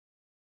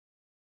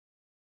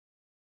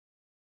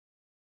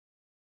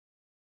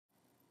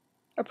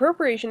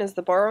Appropriation is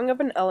the borrowing of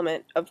an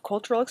element of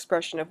cultural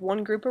expression of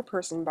one group or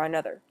person by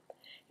another.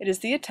 It is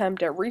the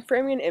attempt at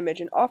reframing an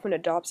image and often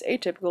adopts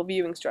atypical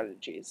viewing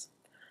strategies.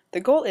 The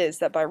goal is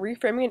that by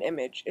reframing an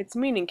image, its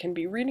meaning can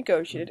be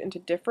renegotiated into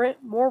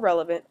different, more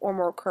relevant, or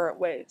more current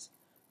ways.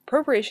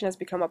 Appropriation has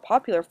become a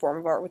popular form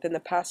of art within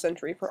the past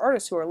century for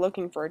artists who are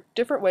looking for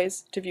different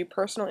ways to view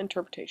personal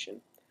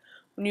interpretation.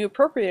 When you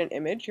appropriate an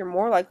image, you're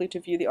more likely to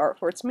view the art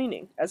for its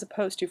meaning, as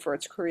opposed to for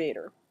its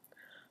creator.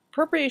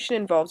 Appropriation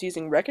involves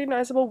using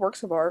recognizable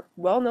works of art,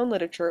 well-known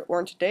literature, or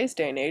in today's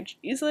day and age,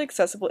 easily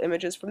accessible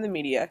images from the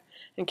media,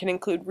 and can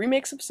include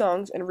remakes of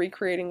songs and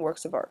recreating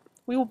works of art.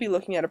 We will be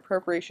looking at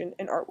appropriation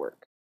in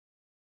artwork.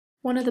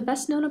 One of the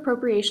best-known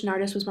appropriation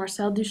artists was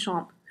Marcel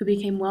Duchamp, who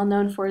became well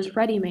known for his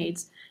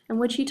ready-mades, in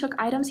which he took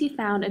items he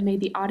found and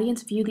made the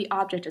audience view the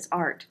object as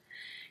art.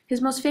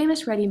 His most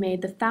famous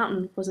ready-made, the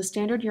fountain, was a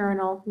standard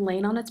urinal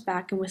laying on its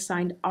back and was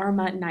signed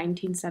Arma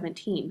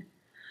 1917.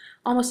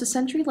 Almost a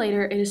century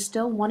later, it is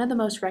still one of the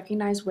most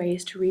recognized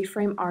ways to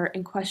reframe art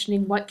and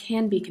questioning what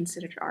can be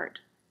considered art.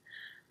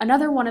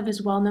 Another one of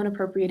his well-known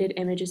appropriated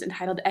images,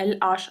 entitled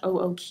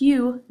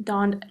LHOOQ,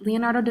 donned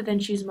Leonardo da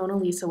Vinci's Mona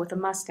Lisa with a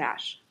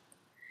mustache.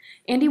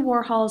 Andy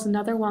Warhol is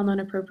another well-known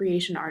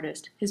appropriation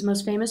artist. His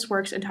most famous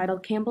works,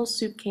 entitled Campbell's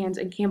Soup Cans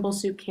and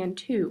Campbell's Soup Can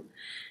 2.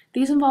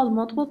 These involved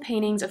multiple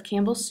paintings of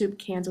Campbell's soup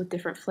cans with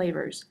different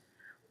flavors.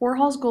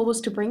 Warhol's goal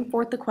was to bring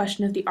forth the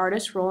question of the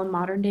artist's role in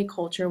modern-day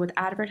culture with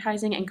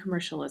advertising and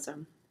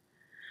commercialism.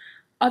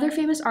 Other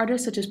famous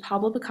artists such as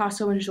Pablo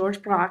Picasso and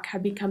Georges Braque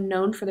have become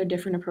known for their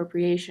different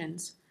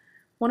appropriations.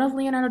 One of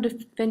Leonardo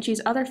da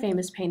Vinci's other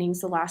famous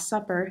paintings, The Last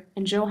Supper,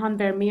 and Johann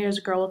Vermeer's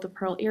Girl with the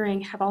Pearl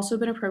Earring have also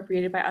been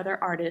appropriated by other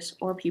artists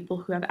or people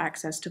who have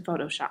access to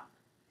Photoshop.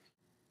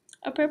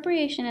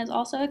 Appropriation is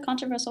also a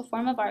controversial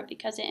form of art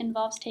because it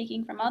involves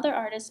taking from other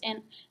artists,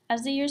 and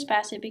as the years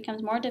pass, it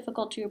becomes more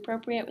difficult to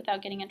appropriate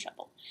without getting in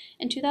trouble.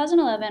 In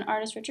 2011,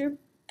 artist Richard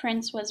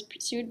Prince was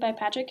sued by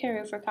Patrick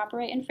Carew for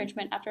copyright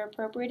infringement after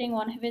appropriating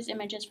one of his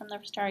images from the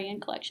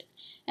Starion collection,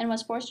 and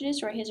was forced to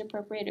destroy his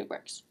appropriated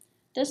works.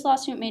 This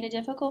lawsuit made it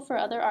difficult for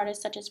other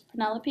artists such as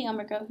Penelope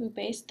Umbrico, who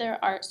based their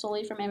art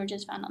solely from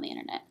images found on the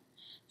internet.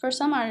 For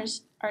some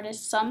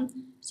artists,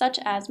 such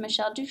as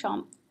Michel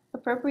Duchamp,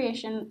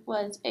 appropriation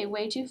was a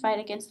way to fight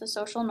against the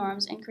social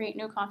norms and create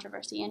new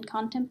controversy and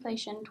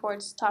contemplation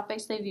towards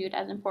topics they viewed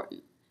as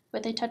important,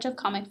 with a touch of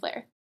comic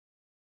flair.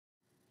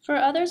 For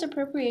others,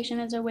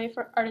 appropriation is a way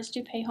for artists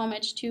to pay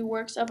homage to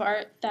works of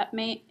art that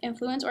may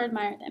influence or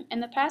admire them. In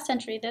the past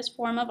century, this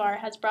form of art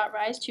has brought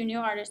rise to new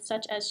artists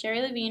such as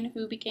Sherry Levine,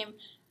 who became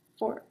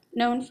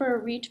known for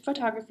Reach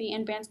photography,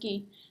 and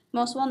Bansky,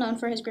 most well known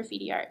for his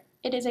graffiti art.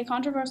 It is a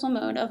controversial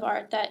mode of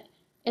art that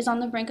is on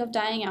the brink of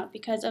dying out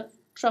because of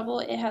trouble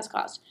it has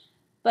caused,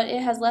 but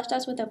it has left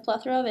us with a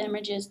plethora of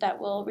images that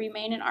will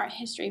remain in art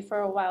history for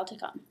a while to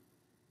come.